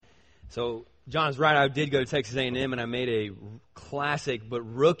So John's right. I did go to Texas A&M, and I made a classic but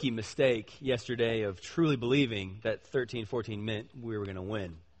rookie mistake yesterday of truly believing that 13-14 meant we were going to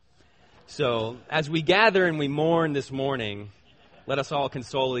win. So as we gather and we mourn this morning, let us all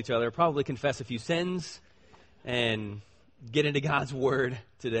console each other, probably confess a few sins, and get into God's Word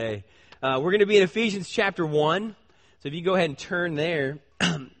today. We're going to be in Ephesians chapter 1. So if you go ahead and turn there,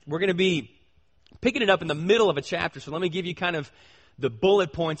 we're going to be picking it up in the middle of a chapter. So let me give you kind of the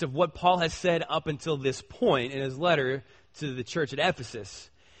bullet points of what Paul has said up until this point in his letter to the church at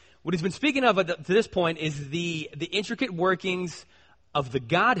Ephesus. What he's been speaking of to this point is the intricate workings of the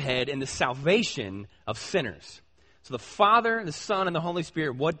Godhead and the salvation of sinners. So the Father, the Son, and the Holy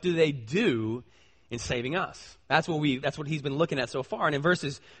Spirit, what do they do in saving us? That's what he's been looking at so far. And in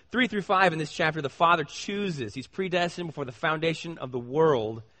verses 3 through 5 in this chapter, the Father chooses, he's predestined before the foundation of the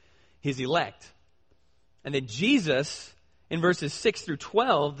world, his elect. And then Jesus, in verses 6 through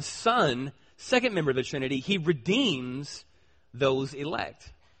 12, the Son, second member of the Trinity, he redeems those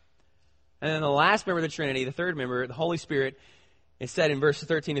elect. And then the last member of the Trinity, the third member, the Holy Spirit, is said in verses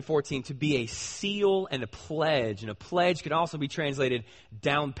 13 and 14 to be a seal and a pledge. And a pledge could also be translated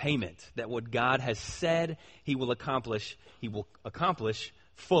down payment, that what God has said he will accomplish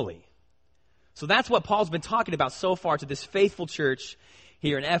fully. So that's what Paul's been talking about so far to this faithful church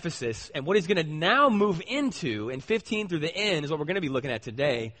here in Ephesus. And what he's going to now move into in 15 through the end is what we're going to be looking at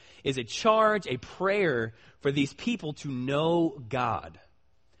today, is a charge, a prayer for these people to know God.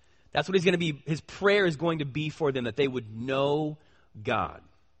 That's what his prayer is going to be for them, that they would know God.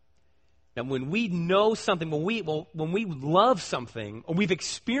 And when we know something, when we love something, or we've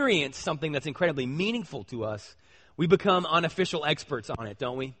experienced something that's incredibly meaningful to us, we become unofficial experts on it,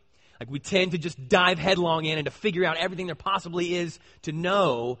 don't we? Like we tend to just dive headlong in and to figure out everything there possibly is to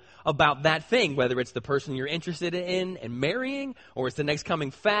know about that thing, whether it's the person you're interested in and marrying, or it's the next coming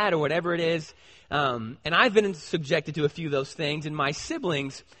fad, or whatever it is. And I've been subjected to a few of those things, and my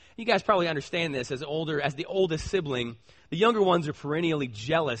siblings, you guys probably understand this, as the oldest sibling, the younger ones are perennially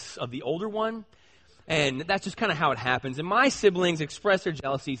jealous of the older one. And that's just kind of how it happens. And my siblings express their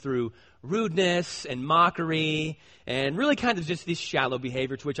jealousy through rudeness and mockery and really kind of just this shallow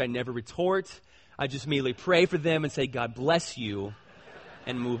behavior to which I never retort. I just immediately pray for them and say, God bless you,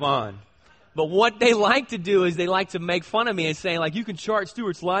 and move on. But what they like to do is they like to make fun of me and say, like, you can chart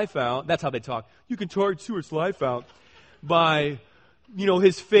Stuart's life out. That's how they talk. You can chart Stuart's life out by,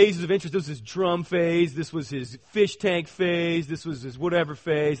 his phases of interest. This was his drum phase. This was his fish tank phase. This was his whatever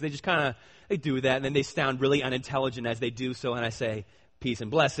phase. They just kind of, they do that, and then they sound really unintelligent as they do so, and I say, peace and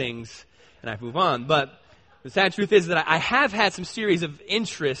blessings, and I move on. But the sad truth is that I have had some series of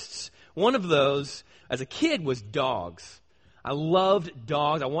interests. One of those, as a kid, was dogs. I loved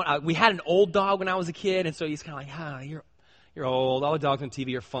dogs. We had an old dog when I was a kid, and so he's kind of like, you're old. All the dogs on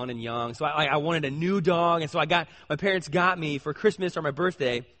TV are fun and young. So I wanted a new dog, and so my parents got me for Christmas or my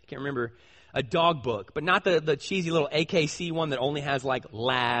birthday, I can't remember, a dog book, but not the cheesy little AKC one that only has like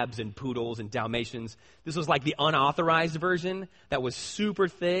labs and poodles and Dalmatians. This was like the unauthorized version that was super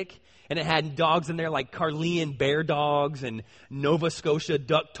thick, and it had dogs in there like Carlean bear dogs and Nova Scotia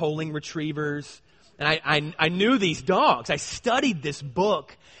duck tolling retrievers. And I knew these dogs. I studied this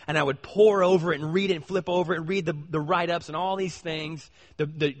book, and I would pore over it and read it and flip over it and read the write-ups and all these things,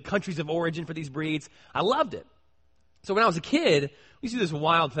 the countries of origin for these breeds. I loved it. So when I was a kid, we used to do this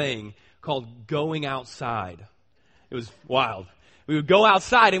wild thing called going outside. It was wild. We would go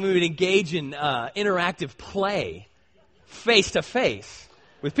outside and we would engage in interactive play, face-to-face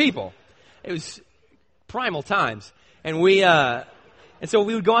with people. It was primal times. And so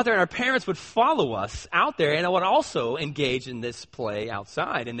we would go out there, and our parents would follow us out there, and I would also engage in this play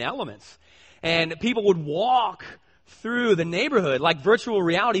outside in the elements. And people would walk through the neighborhood like virtual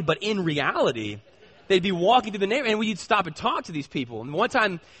reality, but in reality. They'd be walking through the neighborhood, and we'd stop and talk to these people. And one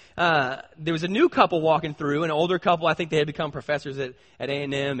time, there was a new couple walking through, an older couple. I think they had become professors at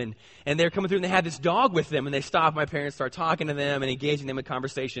A&M, and they're coming through, and they had this dog with them, and they stopped. My parents start talking to them and engaging them in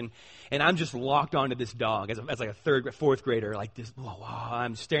conversation, and I'm just locked onto this dog as like a fourth grader, like this. Wow,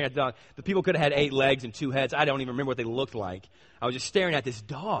 I'm staring at the dog. The people could have had 8 legs and 2 heads. I don't even remember what they looked like. I was just staring at this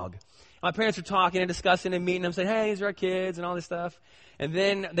dog. My parents were talking and discussing and meeting them, saying, hey, these are our kids and all this stuff. And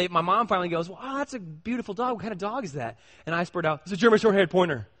then my mom finally goes, wow, that's a beautiful dog. What kind of dog is that? And I spurred out, it's a German Short-Haired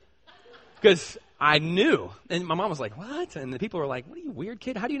Pointer. Because I knew. And my mom was like, what? And the people were like, what are you, weird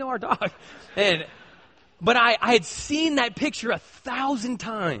kid? How do you know our dog? But I had seen that picture 1,000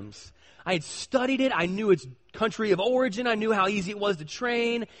 times. I had studied it. I knew its country of origin. I knew how easy it was to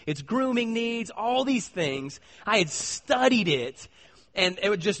train, its grooming needs, all these things. I had studied it. And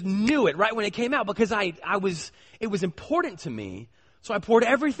I just knew it right when it came out because it was important to me So I poured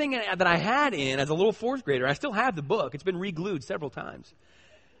everything that I had in as a little fourth grader. I still have the book. It's been re-glued several times.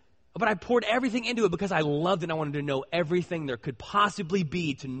 But I poured everything into it because I loved it and I wanted to know everything there could possibly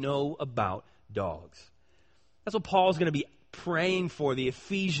be to know about dogs. That's what Paul's going to be praying for the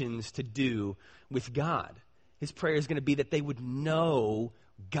Ephesians to do with God. His prayer is going to be that they would know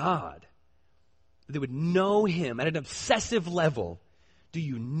God. That they would know Him at an obsessive level. Do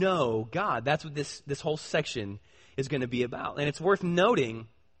you know God? That's what this whole section is going to be about. And it's worth noting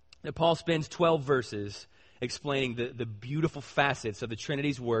that Paul spends 12 verses explaining the beautiful facets of the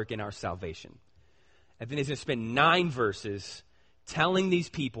Trinity's work in our salvation. And then he's going to spend 9 verses telling these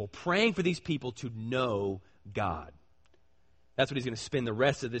people, praying for these people to know God. That's what he's going to spend the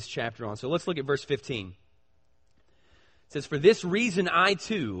rest of this chapter on. So let's look at verse 15. It says, "For this reason I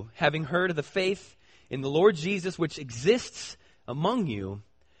too, having heard of the faith in the Lord Jesus which exists among you,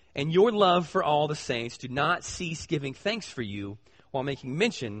 and your love for all the saints, do not cease giving thanks for you while making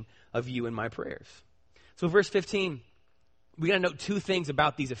mention of you in my prayers." So verse 15, we got to note 2 things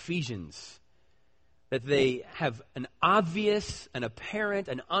about these Ephesians. That they have an obvious, an apparent,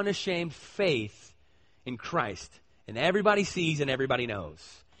 an unashamed faith in Christ. And everybody sees and everybody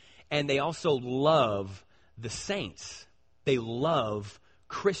knows. And they also love the saints. They love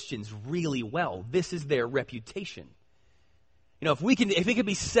Christians really well. This is their reputation. You know, if it could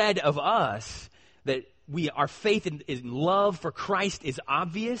be said of us that our faith in love for Christ is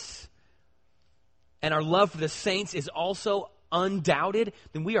obvious, and our love for the saints is also undoubted,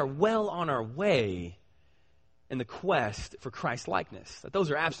 then we are well on our way in the quest for Christ-likeness. That those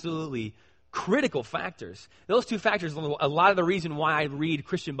are absolutely critical factors. Those 2 factors are a lot of the reason why I read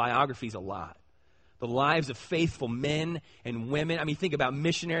Christian biographies a lot. The lives of faithful men and women. I mean, think about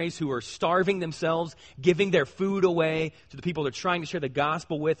missionaries who are starving themselves, giving their food away to the people they're trying to share the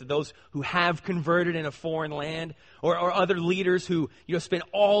gospel with, those who have converted in a foreign land, or other leaders who, spend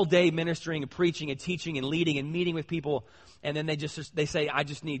all day ministering and preaching and teaching and leading and meeting with people, and then they say, I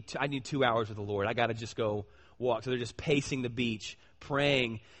need 2 hours with the Lord. I got to just go walk. So they're just pacing the beach,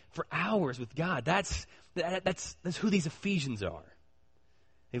 praying for hours with God. That's who these Ephesians are.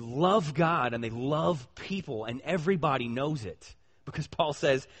 They love God and they love people, and everybody knows it because Paul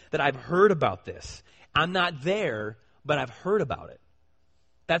says that I've heard about this. I'm not there, but I've heard about it.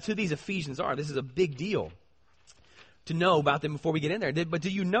 That's who these Ephesians are. This is a big deal to know about them before we get in there. But do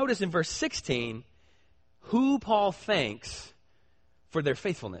you notice in verse 16 who Paul thanks for their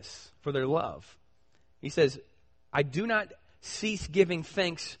faithfulness, for their love? He says, I do not cease giving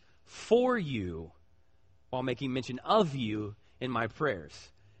thanks for you while making mention of you in my prayers.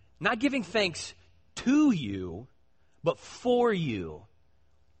 Not giving thanks to you, but for you.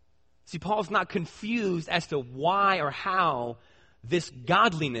 See, Paul's not confused as to why or how this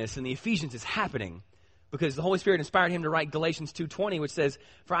godliness in the Ephesians is happening, because the Holy Spirit inspired him to write Galatians 2:20, which says,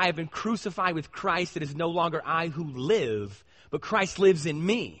 "For I have been crucified with Christ. It is no longer I who live, but Christ lives in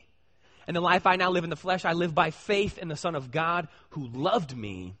me. And the life I now live in the flesh, I live by faith in the Son of God who loved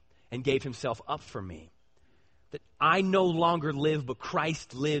me and gave himself up for me. That I no longer live, but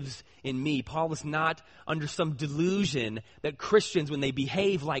Christ lives in me." Paul is not under some delusion that Christians, when they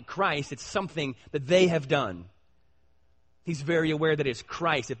behave like Christ, it's something that they have done. He's very aware that it's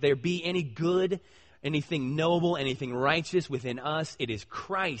Christ. If there be any good, anything noble, anything righteous within us, it is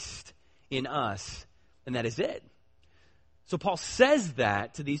Christ in us, and that is it. So Paul says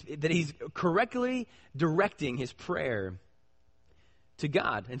that he's correctly directing his prayer to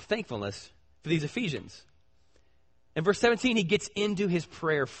God and thankfulness for these Ephesians. In verse 17, he gets into his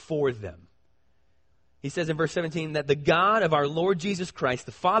prayer for them. He says in verse 17 that the God of our Lord Jesus Christ,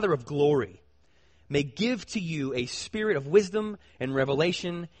 the Father of glory, may give to you a spirit of wisdom and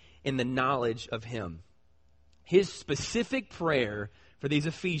revelation in the knowledge of him. His specific prayer for these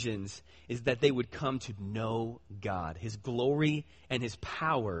Ephesians is that they would come to know God, his glory and his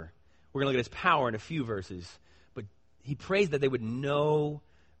power. We're going to look at his power in a few verses, but he prays that they would know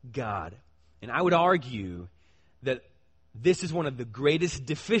God. And I would argue that this is one of the greatest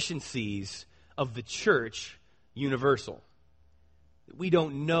deficiencies of the church universal. We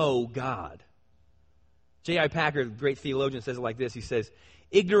don't know God. J.I. Packer, the great theologian, says it like this. He says,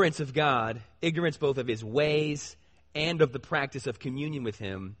 ignorance of God, ignorance both of his ways and of the practice of communion with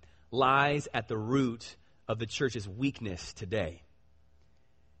him, lies at the root of the church's weakness today.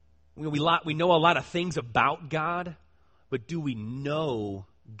 We know a lot of things about God, but do we know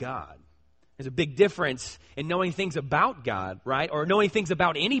God? There's a big difference in knowing things about God, right? Or knowing things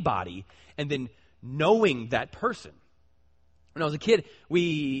about anybody and then knowing that person. When I was a kid,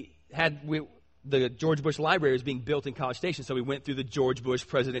 the George Bush Library was being built in College Station, so we went through the George Bush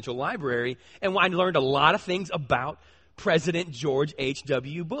Presidential Library, and I learned a lot of things about President George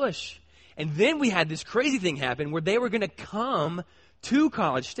H.W. Bush. And then we had this crazy thing happen where they were going to come to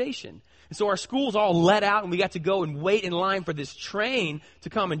College Station. And so our schools all let out, and we got to go and wait in line for this train to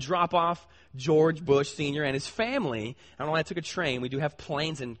come and drop off George Bush Sr. and his family. I don't know why I took a train. We do have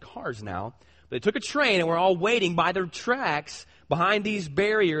planes and cars now. But they took a train, and we're all waiting by the tracks behind these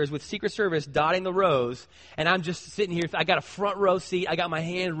barriers with Secret Service dotting the rows. And I'm just sitting here. I got a front row seat. I got my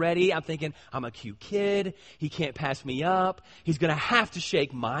hand ready. I'm thinking, I'm a cute kid. He can't pass me up. He's going to have to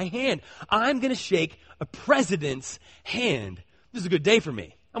shake my hand. I'm going to shake a president's hand. This is a good day for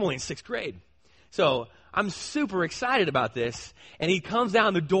me. I'm only in 6th grade. So I'm super excited about this. And he comes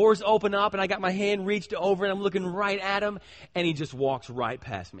down, the doors open up, and I got my hand reached over, and I'm looking right at him, and he just walks right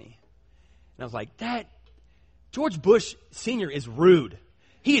past me. And I was like, that George Bush Sr. is rude.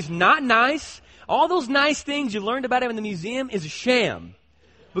 He is not nice. All those nice things you learned about him in the museum is a sham,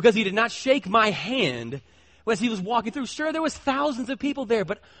 because he did not shake my hand as he was walking through. Sure, there was thousands of people there,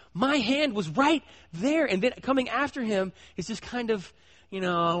 but my hand was right there. And then coming after him is just kind of,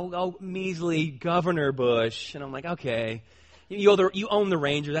 measly Governor Bush. And I'm like, okay, you own the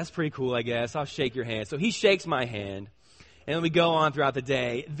Rangers. That's pretty cool, I guess. I'll shake your hand. So he shakes my hand. And then we go on throughout the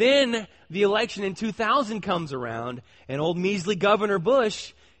day. Then the election in 2000 comes around, and old measly Governor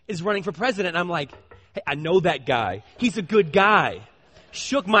Bush is running for president. And I'm like, hey, I know that guy. He's a good guy.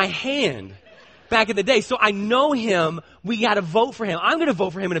 Shook my hand back in the day. So I know him. We got to vote for him. I'm going to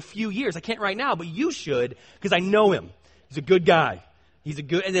vote for him in a few years. I can't right now, but you should, because I know him. He's a good guy.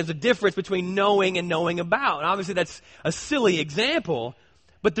 And there's a difference between knowing and knowing about. And obviously that's a silly example,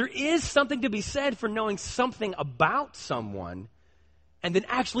 but there is something to be said for knowing something about someone and then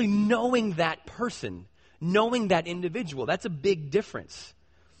actually knowing that person, knowing that individual. That's a big difference.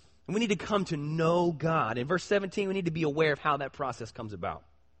 And we need to come to know God. In verse 17, we need to be aware of how that process comes about.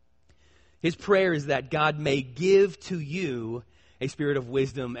 His prayer is that God may give to you a spirit of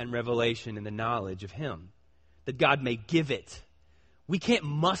wisdom and revelation in the knowledge of Him. That God may give it. We can't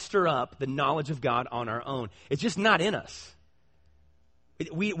muster up the knowledge of God on our own. It's just not in us.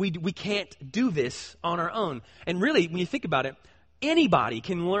 We can't do this on our own. And really, when you think about it, anybody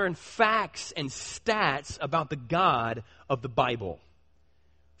can learn facts and stats about the God of the Bible.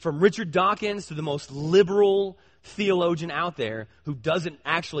 From Richard Dawkins to the most liberal theologian out there who doesn't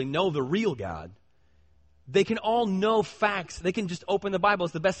actually know the real God. They can all know facts. They can just open the Bible.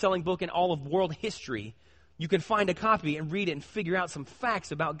 It's the best-selling book in all of world history. You can find a copy and read it and figure out some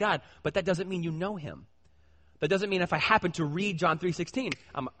facts about God, but that doesn't mean you know Him. That doesn't mean if I happen to read John 3:16,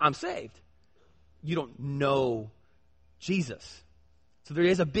 I'm saved. You don't know Jesus. So there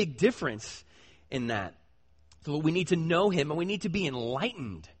is a big difference in that. So we need to know Him, and we need to be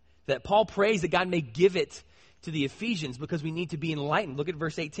enlightened. That Paul prays that God may give it to the Ephesians because we need to be enlightened. Look at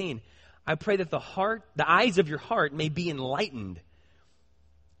verse 18. I pray that the eyes of your heart may be enlightened,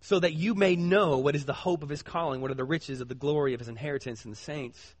 so that you may know what is the hope of His calling, what are the riches of the glory of His inheritance in the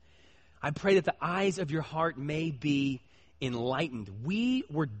saints. I pray that the eyes of your heart may be enlightened. We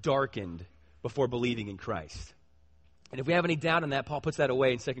were darkened before believing in Christ. And if we have any doubt on that, Paul puts that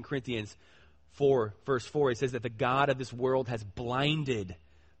away in 2 Corinthians 4, verse 4. He says that the God of this world has blinded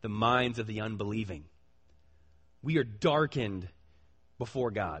the minds of the unbelieving. We are darkened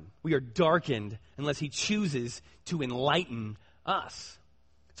before God. We are darkened unless He chooses to enlighten us.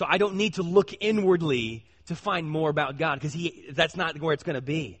 So I don't need to look inwardly to find more about God because that's not where it's going to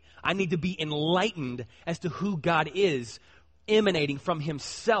be. I need to be enlightened as to who God is, emanating from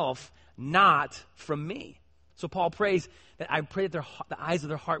Himself, not from me. So Paul prays that I pray that the eyes of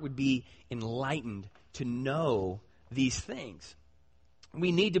their heart would be enlightened to know these things.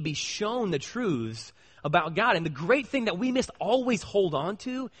 We need to be shown the truths about God. And the great thing that we must always hold on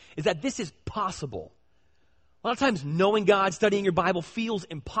to is that this is possible. A lot of times knowing God, studying your Bible feels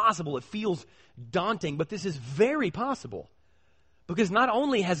impossible. It feels daunting, but this is very possible. Because not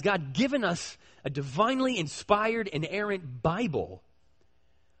only has God given us a divinely inspired, inerrant Bible,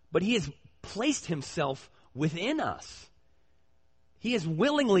 but He has placed Himself within us. He has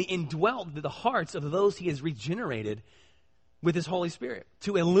willingly indwelt the hearts of those He has regenerated with His Holy Spirit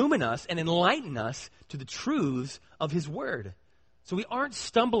to illumine us and enlighten us to the truths of His Word. So we aren't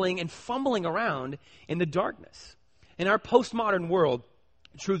stumbling and fumbling around in the darkness. In our postmodern world,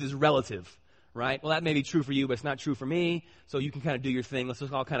 truth is relative, right? Well, that may be true for you, but it's not true for me. So you can kind of do your thing. Let's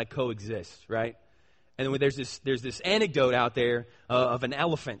just all kind of coexist, right? And then there's this anecdote out there of an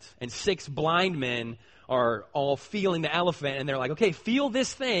elephant, and 6 blind men are all feeling the elephant, and they're like, okay, feel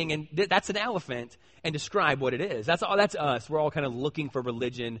this thing, and that's an elephant, and describe what it is. That's us. We're all kind of looking for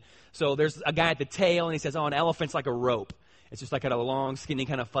religion. So there's a guy at the tail, and he says, an elephant's like a rope. It's just like a long, skinny,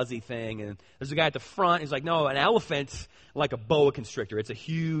 kind of fuzzy thing. And there's a guy at the front who's like, no, an elephant's like a boa constrictor. It's a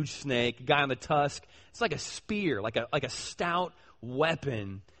huge snake. Guy on the tusk, it's like a spear, like a stout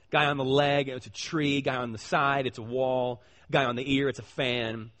weapon. Guy on the leg, it's a tree. Guy on the side, it's a wall. Guy on the ear, it's a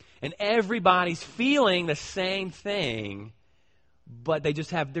fan. And everybody's feeling the same thing, but they're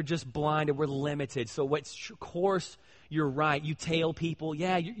just blinded. We're limited. So of course, you're right. You tail people.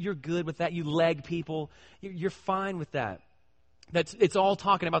 Yeah, you're good with that. You leg people. You're fine with that. It's all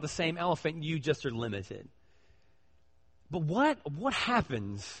talking about the same elephant. You just are limited. But what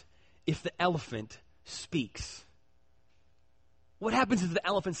happens if the elephant speaks? What happens if the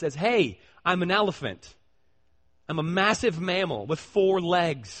elephant says, hey, I'm an elephant. I'm a massive mammal with 4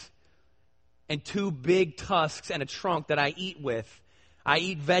 legs and 2 big tusks and a trunk that I eat with. I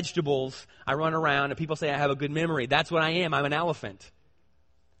eat vegetables. I run around and people say I have a good memory. That's what I am. I'm an elephant.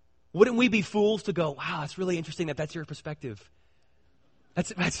 Wouldn't we be fools to go, wow, it's really interesting that that's your perspective.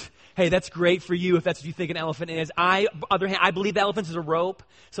 Hey, that's great for you if that's what you think an elephant is. Other hand, I believe the elephant is a rope.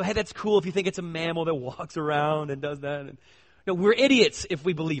 So, hey, that's cool if you think it's a mammal that walks around and does that. We're idiots if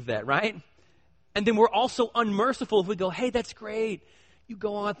we believe that, right? And then we're also unmerciful if we go, hey, that's great. You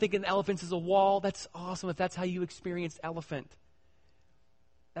go on thinking elephants is a wall. That's awesome if that's how you experienced elephant.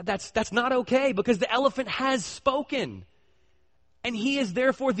 That's not okay because the elephant has spoken. And he is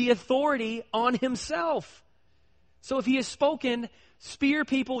therefore the authority on himself. So if he has spoken, spear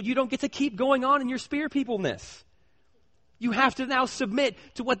people, you don't get to keep going on in your spear peopleness. You have to now submit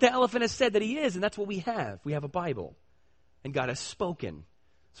to what the elephant has said that he is, and that's what we have. We have a Bible, and God has spoken.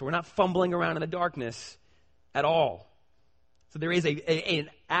 So we're not fumbling around in the darkness at all. So there is an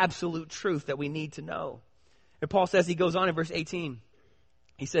absolute truth that we need to know. And Paul says, he goes on in verse 18,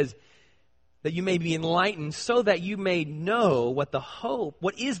 he says, that you may be enlightened so that you may know what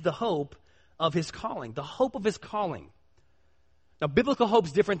is the hope of his calling, the hope of his calling. Now, biblical hope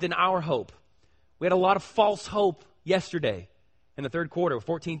is different than our hope. We had a lot of false hope yesterday in the third quarter,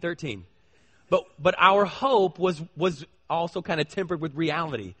 14-13. But our hope was also kind of tempered with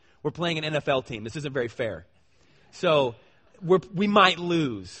reality. We're playing an NFL team. This isn't very fair. So we might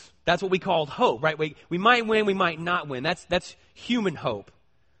lose. That's what we called hope, right? We might win, we might not win. That's human hope.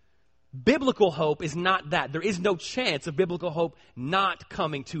 Biblical hope is not that. There is no chance of biblical hope not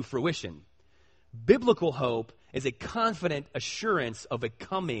coming to fruition. Biblical hope is a confident assurance of a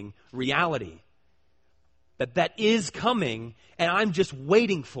coming reality. That is coming, and I'm just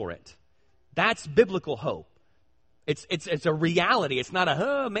waiting for it. That's biblical hope. It's a reality. It's not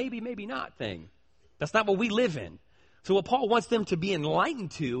a maybe not thing. That's not what we live in. So what Paul wants them to be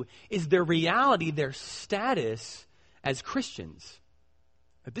enlightened to is their reality, their status as Christians.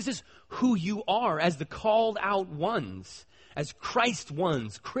 That this is who you are as the called out ones, as Christ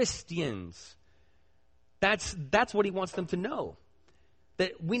ones, Christians. That's what he wants them to know.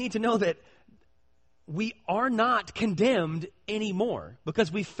 That we need to know that we are not condemned anymore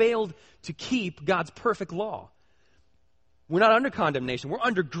because we failed to keep God's perfect law. We're not under condemnation. We're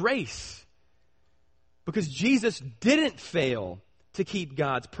under grace because Jesus didn't fail to keep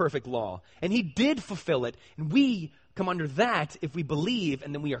God's perfect law. And he did fulfill it. And we come under that if we believe,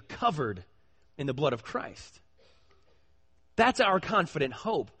 and then we are covered in the blood of Christ. That's our confident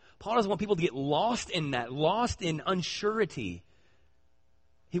hope. Paul doesn't want people to get lost in that, lost in unsurety.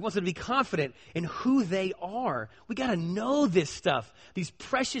 He wants them to be confident in who they are. We got to know this stuff, these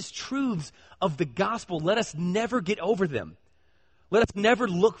precious truths of the gospel. Let us never get over them. Let us never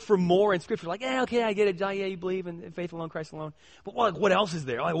look for more in Scripture. Like, yeah, okay, I get it. Yeah, you believe in faith alone, Christ alone. But what else is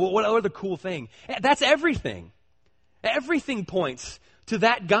there? Like, what other cool thing? That's everything. Everything points to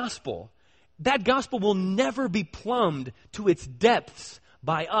that gospel. That gospel will never be plumbed to its depths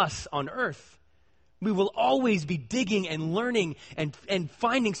by us on earth. We will always be digging and learning and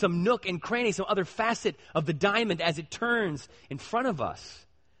finding some nook and cranny, some other facet of the diamond as it turns in front of us.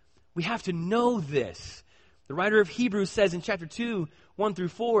 We have to know this. The writer of Hebrews says in chapter 2,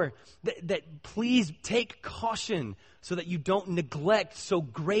 1-4, that please take caution so that you don't neglect so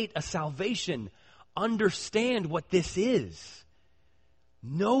great a salvation. Understand what this is.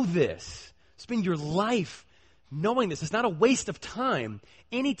 Know this. Spend your life knowing this. It's not a waste of time.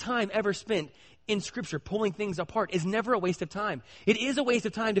 Any time ever spent in Scripture pulling things apart is never a waste of time. It is a waste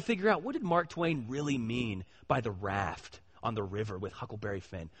of time to figure out, what did Mark Twain really mean by the raft on the river with Huckleberry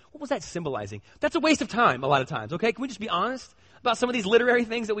Finn? What was that symbolizing? That's a waste of time a lot of times, okay? Can we just be honest about some of these literary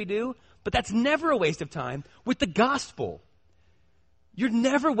things that we do? But that's never a waste of time with the gospel. You're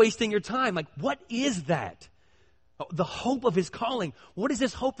never wasting your time. Like, what is that? The hope of his calling. What is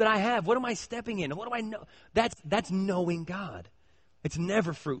this hope that I have? What am I stepping in? What do I know? That's knowing God. It's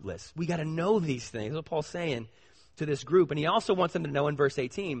never fruitless. We got to know these things. That's what Paul's saying. to this group. And he also wants them to know in verse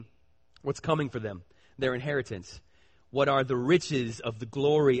 18 what's coming for them, their inheritance. What are the riches of the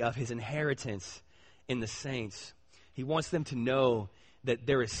glory of his inheritance in the saints? He wants them to know that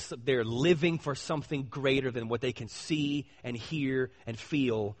they're living for something greater than what they can see and hear and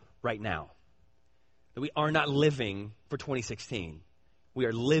feel right now. That we are not living for 2016. We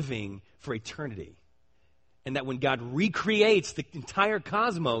are living for eternity. And that when God recreates the entire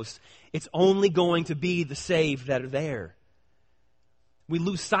cosmos, it's only going to be the saved that are there. We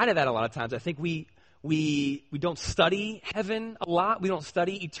lose sight of that a lot of times. I think we don't study heaven a lot. We don't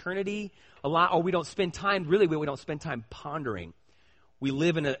study eternity a lot. Or we don't spend time, we don't spend time pondering. We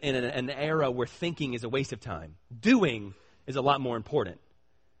live in an era where thinking is a waste of time. Doing is a lot more important.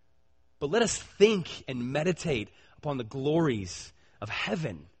 But let us think and meditate upon the glories of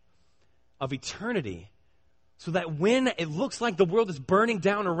heaven, of eternity, so that when it looks like the world is burning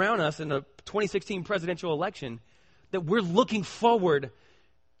down around us in the 2016 presidential election, that we're looking forward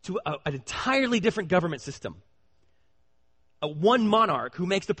to an entirely different government system. One monarch who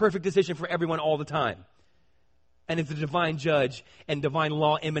makes the perfect decision for everyone all the time, and is the divine judge, and divine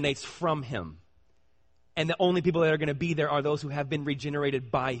law emanates from him. And the only people that are going to be there are those who have been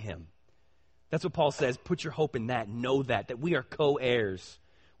regenerated by him. That's what Paul says. Put your hope in that. Know that we are co-heirs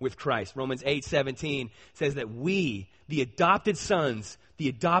with Christ. Romans 8:17 says that we, the adopted sons, the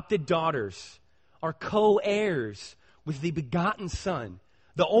adopted daughters, are co-heirs with the begotten Son.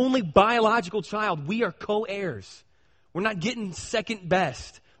 The only biological child, we are co-heirs. We're not getting second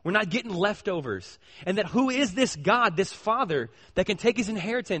best. We're not getting leftovers. And that who is this God, this Father, that can take his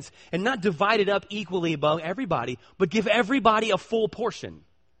inheritance and not divide it up equally among everybody, but give everybody a full portion?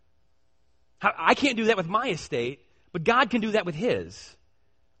 I can't do that with my estate, but God can do that with his.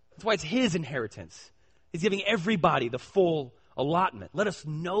 That's why it's his inheritance. He's giving everybody the full allotment. Let us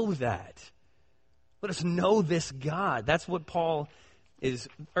know that. Let us know this God. That's what Paul is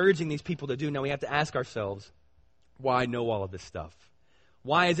urging these people to do. Now we have to ask ourselves, why know all of this stuff?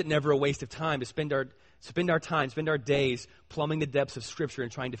 Why is it never a waste of time to spend our days plumbing the depths of Scripture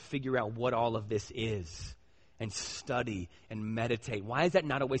and trying to figure out what all of this is? And study and meditate. Why is that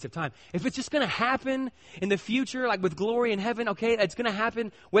not a waste of time? If it's just going to happen in the future, like with glory in heaven, okay, it's going to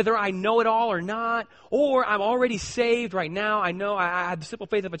happen whether I know it all or not, or I'm already saved right now. I know I have the simple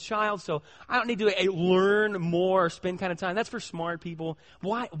faith of a child, so I don't need to learn more or spend kind of time. That's for smart people.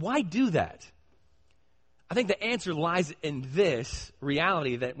 Why do that? I think the answer lies in this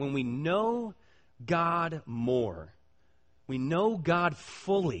reality that when we know God more, we know God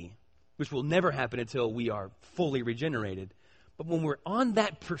fully, which will never happen until we are fully regenerated. But when we're on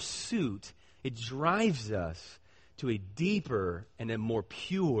that pursuit, it drives us to a deeper and a more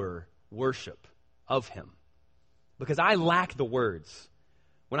pure worship of him. Because I lack the words.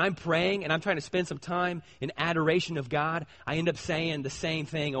 When I'm praying and I'm trying to spend some time in adoration of God, I end up saying the same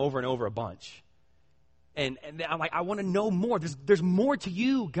thing over and over a bunch. And I'm like, I want to know more. There's more to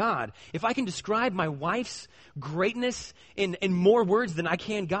you, God. If I can describe my wife's greatness in more words than I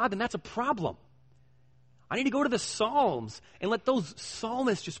can God, then that's a problem. I need to go to the Psalms and let those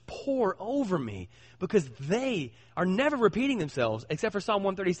psalmists just pour over me, because they are never repeating themselves, except for Psalm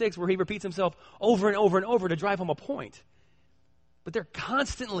 136, where he repeats himself over and over and over to drive home a point. But they're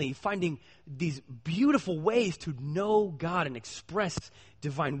constantly finding these beautiful ways to know God and express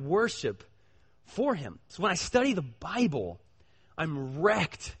divine worship for him. So when I study the Bible, I'm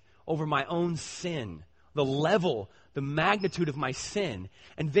wrecked over my own sin, the level, the magnitude of my sin,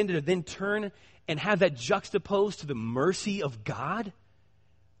 and then to turn and have that juxtaposed to the mercy of God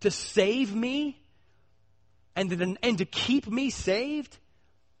to save me and to keep me saved,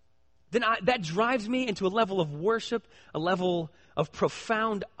 then that drives me into a level of worship, a level of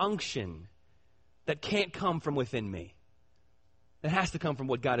profound unction that can't come from within me. It has to come from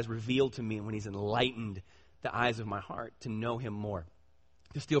what God has revealed to me when he's enlightened the eyes of my heart to know him more.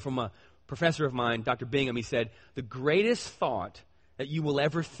 To steal from a professor of mine, Dr. Bingham, he said, the greatest thought that you will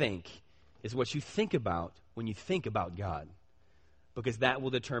ever think is what you think about when you think about God, because that will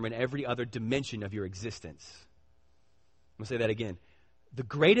determine every other dimension of your existence. I'm going to say that again. The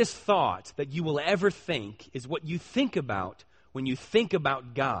greatest thought that you will ever think is what you think about when you think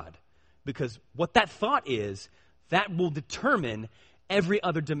about God, because what that thought is, that will determine every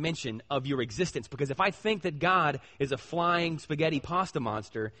other dimension of your existence. Because if I think that God is a flying spaghetti pasta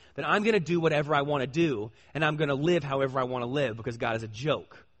monster, then I'm going to do whatever I want to do, and I'm going to live however I want to live, because God is a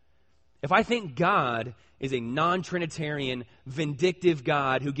joke. If I think God is a non-Trinitarian, vindictive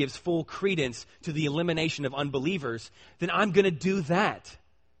God who gives full credence to the elimination of unbelievers, then I'm going to do that.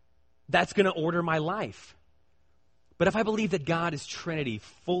 That's going to order my life. But if I believe that God is Trinity,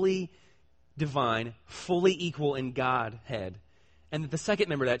 fully divine, fully equal in Godhead, and that the second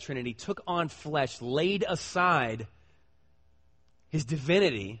member of that Trinity took on flesh, laid aside his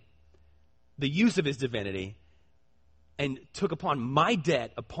divinity, the use of his divinity, and took upon my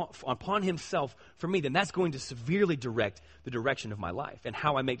debt upon himself for me, then that's going to severely direct the direction of my life and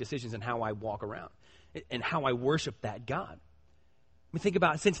how I make decisions and how I walk around and how I worship that God. I mean, think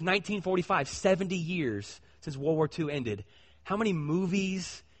about it. Since 1945, 70 years since World War II ended, how many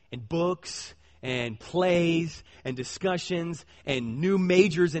movies and books and plays and discussions and new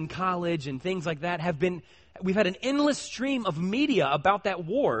majors in college and things like that we've had an endless stream of media about that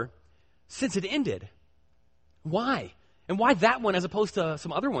war since it ended. Why? And why that one as opposed to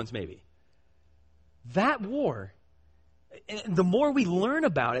some other ones maybe? That war, and the more we learn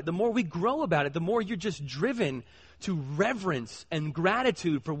about it, the more we grow about it, the more you're just driven to reverence and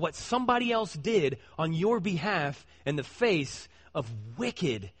gratitude for what somebody else did on your behalf in the face of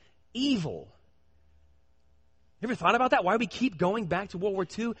wicked evil. You ever thought about that? Why we keep going back to World War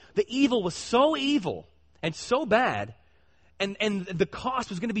II? The evil was so evil and so bad, and the cost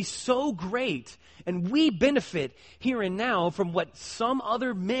was going to be so great, and we benefit here and now from what some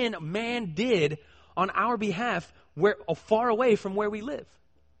other man did on our behalf far away from where we live.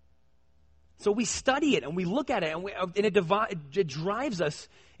 So we study it and we look at it, and it drives us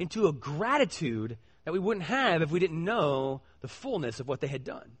into a gratitude that we wouldn't have if we didn't know the fullness of what they had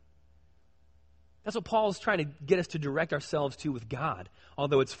done. That's what Paul's trying to get us to direct ourselves to with God,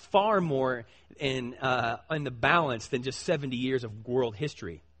 although it's far more in the balance than just 70 years of world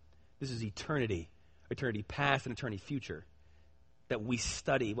history. This is eternity past and eternity future, that we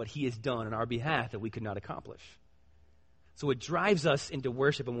study what he has done on our behalf that we could not accomplish. So it drives us into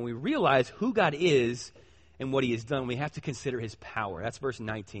worship, and when we realize who God is and what he has done, we have to consider his power. That's verse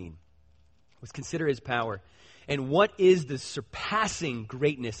 19. Let's consider his power. And what is the surpassing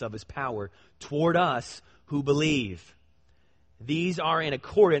greatness of his power toward us who believe? These are in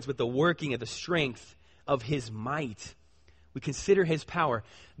accordance with the working of the strength of his might. We consider his power.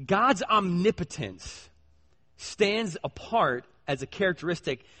 God's omnipotence stands apart as a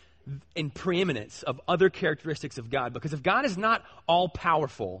characteristic in preeminence of other characteristics of God. Because if God is not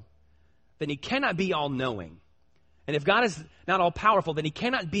all-powerful, then he cannot be all-knowing. And if God is not all-powerful, then he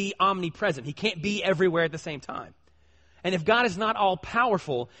cannot be omnipresent. He can't be everywhere at the same time. And if God is not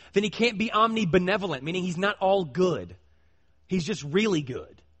all-powerful, then he can't be omnibenevolent, meaning he's not all good. He's just really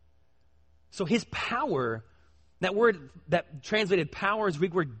good. So his power, that word that translated power is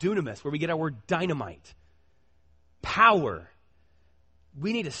Greek word dunamis, where we get our word dynamite. Power.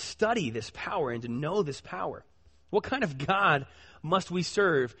 We need to study this power and to know this power. What kind of God must we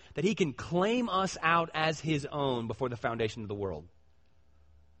serve that he can claim us out as his own before the foundation of the world?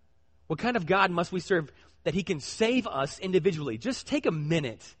 What kind of God must we serve that he can save us individually? Just take a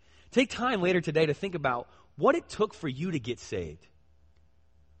minute. Take time later today to think about what it took for you to get saved.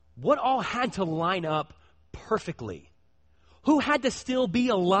 What all had to line up perfectly? Who had to still be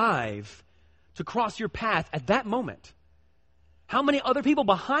alive to cross your path at that moment? How many other people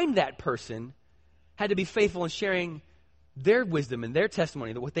behind that person had to be faithful in sharing their wisdom and their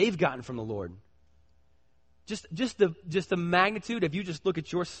testimony, what they've gotten from the Lord? Just the magnitude, if you just look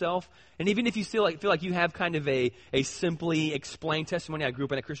at yourself, and even if you feel like you have kind of a simply explained testimony. I grew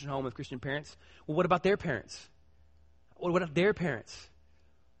up in a Christian home with Christian parents. Well, what about their parents? What about their parents?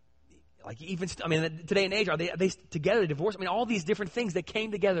 Like today and age, are they together, divorced? All these different things that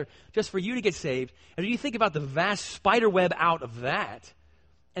came together just for you to get saved. And you think about the vast spider web out of that,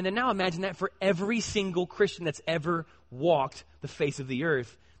 and then now imagine that for every single Christian that's ever walked the face of the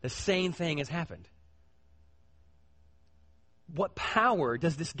earth, the same thing has happened. What power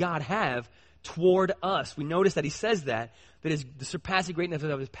does this God have toward us? We notice that he says that is the surpassing greatness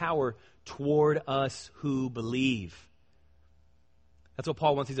of his power toward us who believe. That's what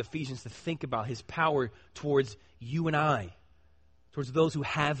Paul wants these Ephesians to think about, his power towards you and I, towards those who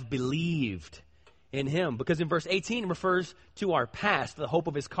have believed in him. Because in verse 18 it refers to our past, the hope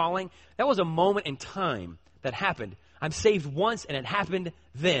of his calling. That was a moment in time that happened. I'm saved once, and it happened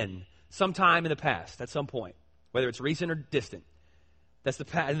then, sometime in the past, at some point, whether it's recent or distant. That's the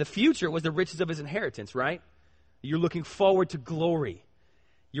past. And the future was the riches of his inheritance, right? You're looking forward to glory.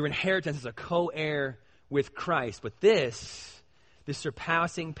 Your inheritance is a co-heir with Christ. But this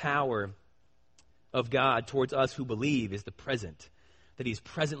surpassing power of God towards us who believe is the present, that he's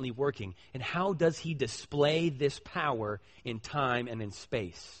presently working. And how does he display this power in time and in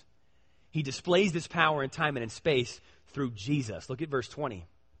space? He displays this power in time and in space through Jesus. Look at verse 20.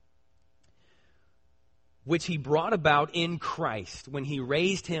 Which he brought about in Christ when he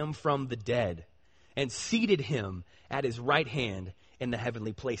raised him from the dead and seated him at his right hand in the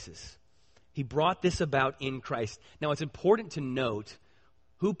heavenly places. He brought this about in Christ. Now, it's important to note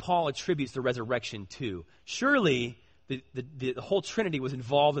who Paul attributes the resurrection to. Surely, the whole Trinity was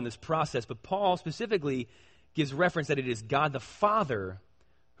involved in this process, but Paul specifically gives reference that it is God the Father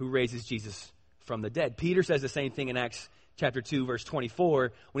who raises Jesus from the dead. Peter says the same thing in Acts chapter 2, verse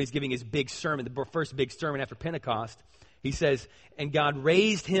 24, when he's giving his big sermon, the first big sermon after Pentecost. He says, "And God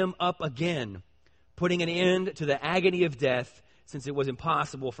raised him up again, putting an end to the agony of death, since it was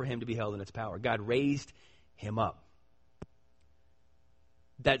impossible for him to be held in its power." God raised him up.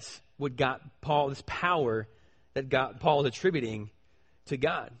 That's what got Paul, this power that Paul is attributing to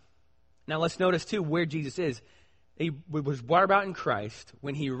God. Now let's notice too where Jesus is. He was brought about in Christ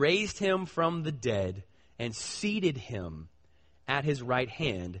when he raised him from the dead and seated him at his right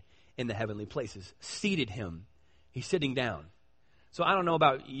hand in the heavenly places. Seated him. He's sitting down. So I don't know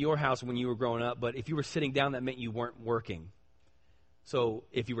about your house when you were growing up, but if you were sitting down, that meant you weren't working. So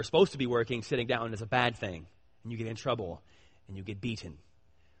if you were supposed to be working, sitting down is a bad thing, and you get in trouble, and you get beaten.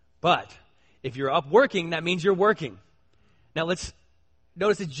 But if you're up working, that means you're working. Now let's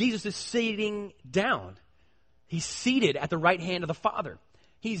notice that Jesus is sitting down. He's seated at the right hand of the Father.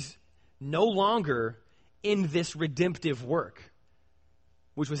 He's no longer in this redemptive work,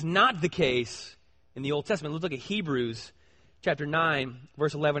 which was not the case in the Old Testament. Let's look at Hebrews chapter 9,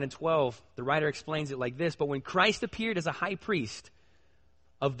 verse 11 and 12. The writer explains it like this: "But when Christ appeared as a high priest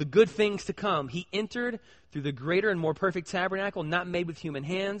of the good things to come, he entered through the greater and more perfect tabernacle, not made with human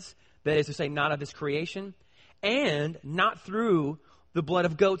hands, that is to say, not of his creation, and not through the blood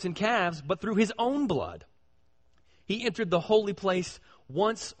of goats and calves, but through his own blood. He entered the holy place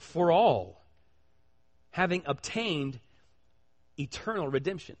once for all, having obtained eternal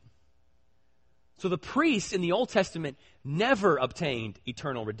redemption." So the priests in the Old Testament never obtained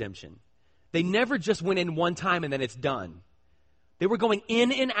eternal redemption. They never just went in one time and then it's done. They were going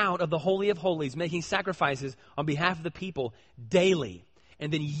in and out of the Holy of Holies, making sacrifices on behalf of the people daily.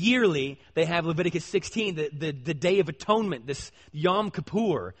 And then yearly, they have Leviticus 16, the Day of Atonement, this Yom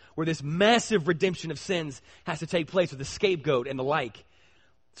Kippur, where this massive redemption of sins has to take place with the scapegoat and the like.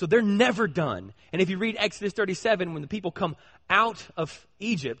 So they're never done. And if you read Exodus 37, when the people come out of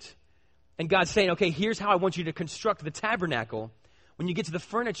Egypt, and God's saying, okay, here's how I want you to construct the tabernacle. When you get to the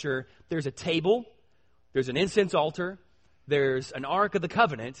furniture, there's a table, there's an incense altar, there's an Ark of the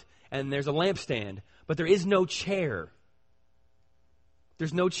Covenant, and there's a lampstand. But there is no chair.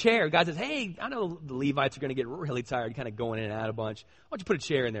 There's no chair. God says, hey, I know the Levites are going to get really tired kind of going in and out a bunch. Why don't you put a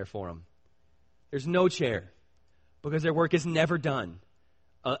chair in there for them? There's no chair because their work is never done.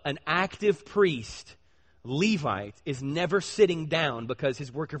 An active priest, Levite, is never sitting down because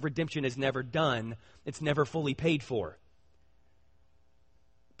his work of redemption is never done. It's never fully paid for.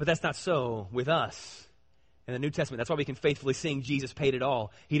 But that's not so with us in the New Testament. That's why we can faithfully sing Jesus paid it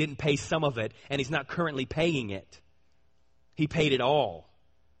all. He didn't pay some of it, and he's not currently paying it. He paid it all.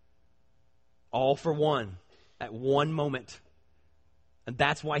 All for one, at one moment. And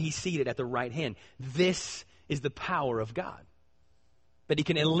that's why he's seated at the right hand. This is the power of God. That he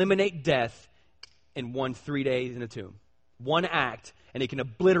can eliminate death in 3 days in a tomb. One act, and he can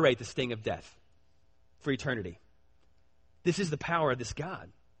obliterate the sting of death for eternity. This is the power of this God.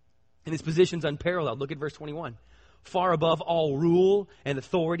 And his position's unparalleled. Look at verse 21. Far above all rule and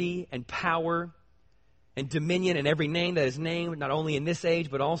authority and power and dominion and every name that is named, not only in this age,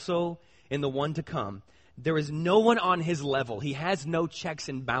 but also in the one to come. There is no one on his level. He has no checks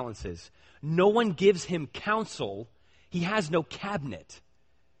and balances. No one gives him counsel. He has no cabinet.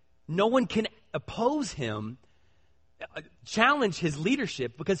 No one can oppose him, challenge his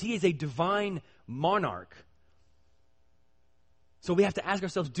leadership, because he is a divine monarch. So we have to ask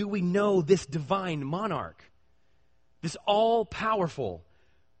ourselves, do we know this divine monarch? This all-powerful,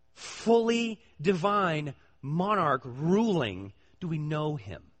 fully divine monarch ruling, do we know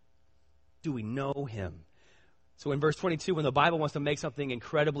him? Do we know him? So in verse 22, when the Bible wants to make something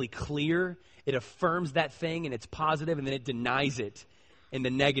incredibly clear, it affirms that thing and it's positive, and then it denies it in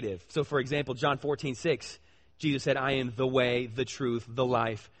the negative. So for example, John 14:6, Jesus said, I am the way, the truth, the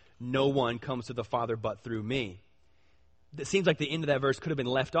life. No one comes to the Father but through me. It seems like the end of that verse could have been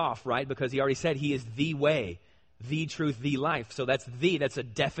left off, right? Because he already said he is the way, the truth, the life. So that's a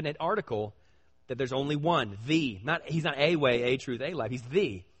definite article that there's only one, the. He's not a way, a truth, a life. He's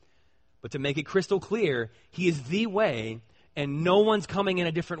the. But to make it crystal clear, he is the way, and no one's coming in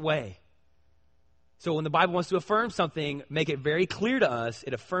a different way. So when the Bible wants to affirm something, make it very clear to us,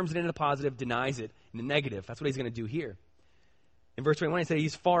 it affirms it in the positive, denies it in the negative. That's what he's going to do here. In verse 21, he said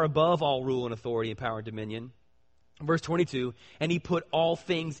he's far above all rule and authority and power and dominion. In verse 22, and he put all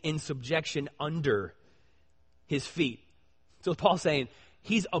things in subjection under his feet. So Paul's saying,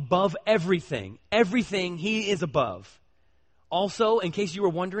 He's above everything. Everything He is above. Also, in case you were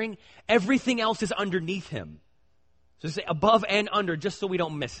wondering, everything else is underneath Him. So say above and under, just so we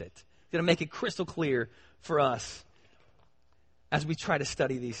don't miss it. It's going to make it crystal clear for us as we try to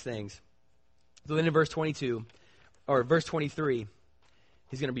study these things. So then in verse 22, or verse 23,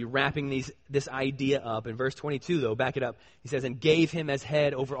 he's going to be wrapping this idea up. In verse 22, though, back it up. He says, and gave Him as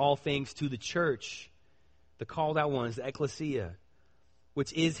head over all things to the church, the called out ones, the ecclesia,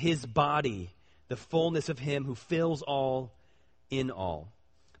 which is His body, the fullness of Him who fills all in all.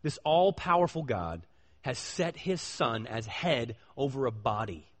 This all-powerful God has set His Son as head over a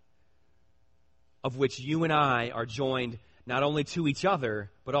body, of which you and I are joined not only to each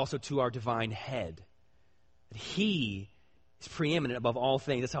other, but also to our divine head. He is preeminent above all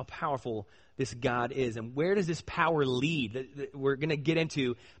things. That's how powerful this God is. And where does this power lead? We're going to get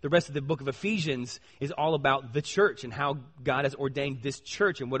into the rest of the book of Ephesians is all about the church and how God has ordained this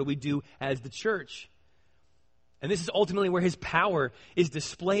church and what do we do as the church. And this is ultimately where His power is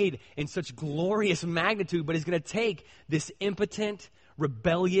displayed in such glorious magnitude, but He's going to take this impotent,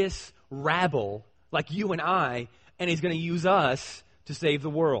 rebellious rabble like you and I, and He's going to use us to save the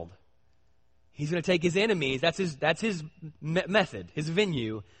world. He's going to take His enemies. That's his method, His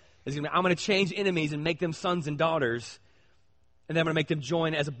venue. I'm going to change enemies and make them sons and daughters, and then I'm going to make them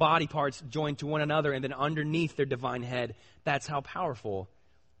join as body parts, joined to one another, and then underneath their divine head. That's how powerful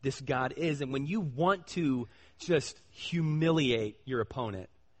this God is. And when you want to just humiliate your opponent,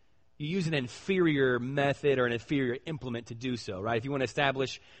 you use an inferior method or an inferior implement to do so, right? If you want to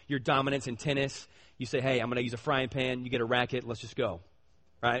establish your dominance in tennis, you say, hey, I'm going to use a frying pan. You get a racket. Let's just go,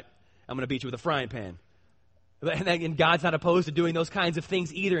 right? I'm going to beat you with a frying pan. And God's not opposed to doing those kinds of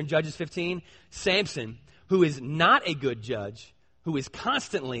things either. In Judges 15, Samson, who is not a good judge, who is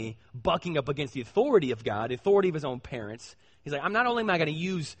constantly bucking up against the authority of God, the authority of his own parents, he's like, not only am I going to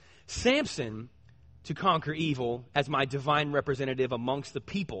use Samson to conquer evil as my divine representative amongst the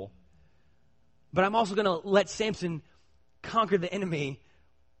people, but I'm also going to let Samson conquer the enemy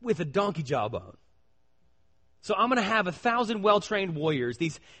with a donkey jawbone. So I'm going to have 1,000 well-trained warriors,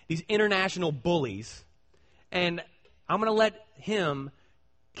 these international bullies, and I'm going to let him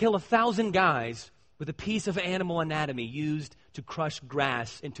kill 1,000 guys with a piece of animal anatomy used to crush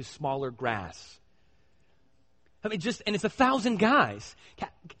grass into smaller grass. I mean, and it's 1,000 guys.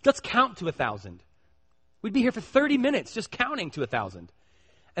 Let's count to 1,000. We'd be here for 30 minutes just counting to 1,000.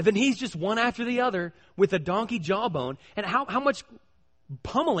 And then he's just one after the other with a donkey jawbone. And how much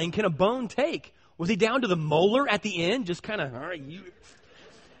pummeling can a bone take? Was he down to the molar at the end? Just kind of, all right,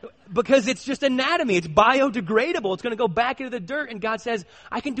 because it's just anatomy. It's biodegradable. It's going to go back into the dirt. And God says,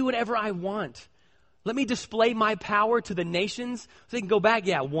 I can do whatever I want. Let me display my power to the nations so they can go back.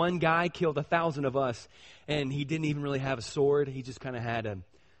 Yeah, one guy killed 1,000 of us, and he didn't even really have a sword. He just kind of had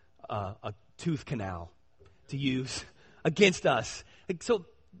a tooth canal to use against us. So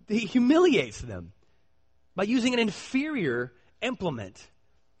he humiliates them by using an inferior implement.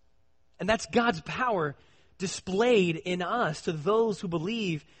 And that's God's power displayed in us to those who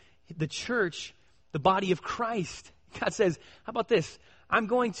believe the church, the body of Christ. God says, how about this? I'm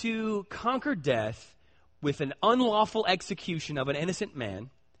going to conquer death with an unlawful execution of an innocent man.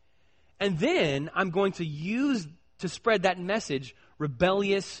 And then I'm going to use to spread that message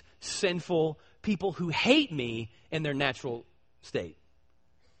rebellious, sinful people who hate me in their natural state.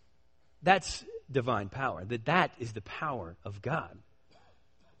 That's divine power. That is the power of God.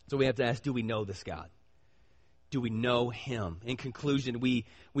 So we have to ask, do we know this God? Do we know Him? In conclusion, we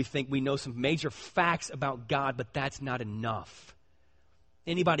think we know some major facts about God, but that's not enough.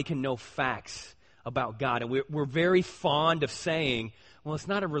 Anybody can know facts about God, and we're very fond of saying, well, it's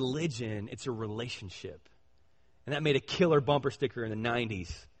not a religion, it's a relationship. And that made a killer bumper sticker in the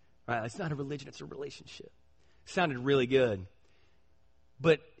 90s. Right? It's not a religion, it's a relationship. Sounded really good.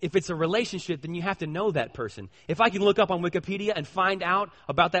 But if it's a relationship, then you have to know that person. If I can look up on Wikipedia and find out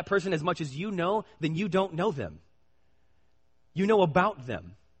about that person as much as you know, then you don't know them. You know about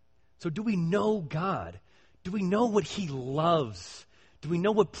them. So do we know God? Do we know what He loves? Do we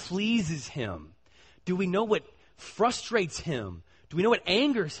know what pleases Him? Do we know what frustrates Him? Do we know what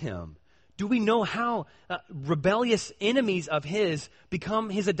angers Him? Do we know how rebellious enemies of His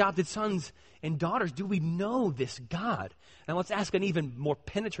become His adopted sons and daughters? Do we know this God? Now let's ask an even more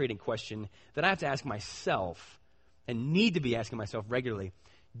penetrating question that I have to ask myself and need to be asking myself regularly.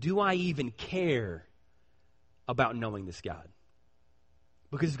 Do I even care about knowing this God?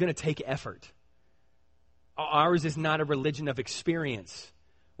 Because it's going to take effort. Ours is not a religion of experience,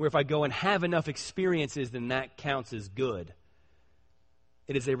 where if I go and have enough experiences, then that counts as good.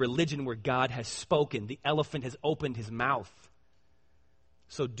 It is a religion where God has spoken. The elephant has opened his mouth.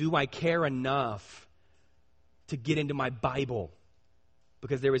 So do I care enough to get into my Bible?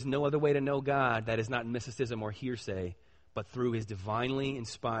 Because there is no other way to know God that is not mysticism or hearsay, but through his divinely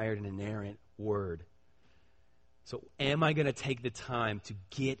inspired and inerrant word. So am I going to take the time to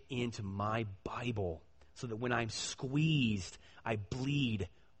get into my Bible so that when I'm squeezed, I bleed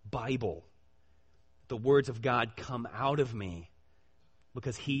Bible? The words of God come out of me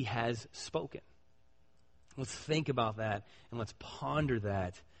because he has spoken. Let's think about that and let's ponder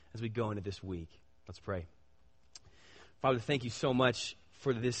that as we go into this week. Let's pray. Father, thank you so much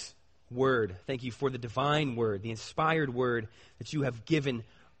for this word. Thank you for the divine word, the inspired word that you have given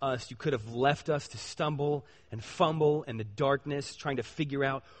us. You could have left us to stumble and fumble in the darkness, trying to figure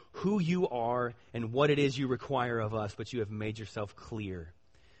out who you are and what it is you require of us, but you have made yourself clear.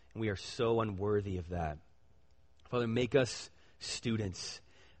 And we are so unworthy of that. Father, make us students.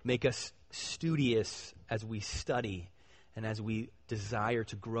 Make us studious as we study and as we desire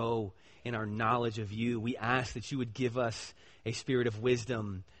to grow in our knowledge of you. We ask that you would give us a spirit of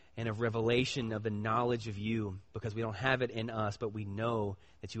wisdom and of revelation of the knowledge of you, because we don't have it in us, but we know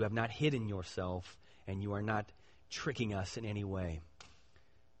that you have not hidden yourself and you are not tricking us in any way.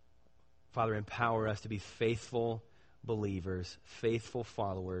 Father, empower us to be faithful believers, faithful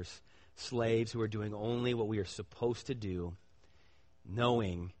followers, slaves who are doing only what we are supposed to do,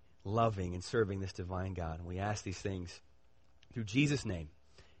 knowing, loving, and serving this divine God. And we ask these things through Jesus' name.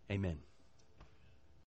 Amen.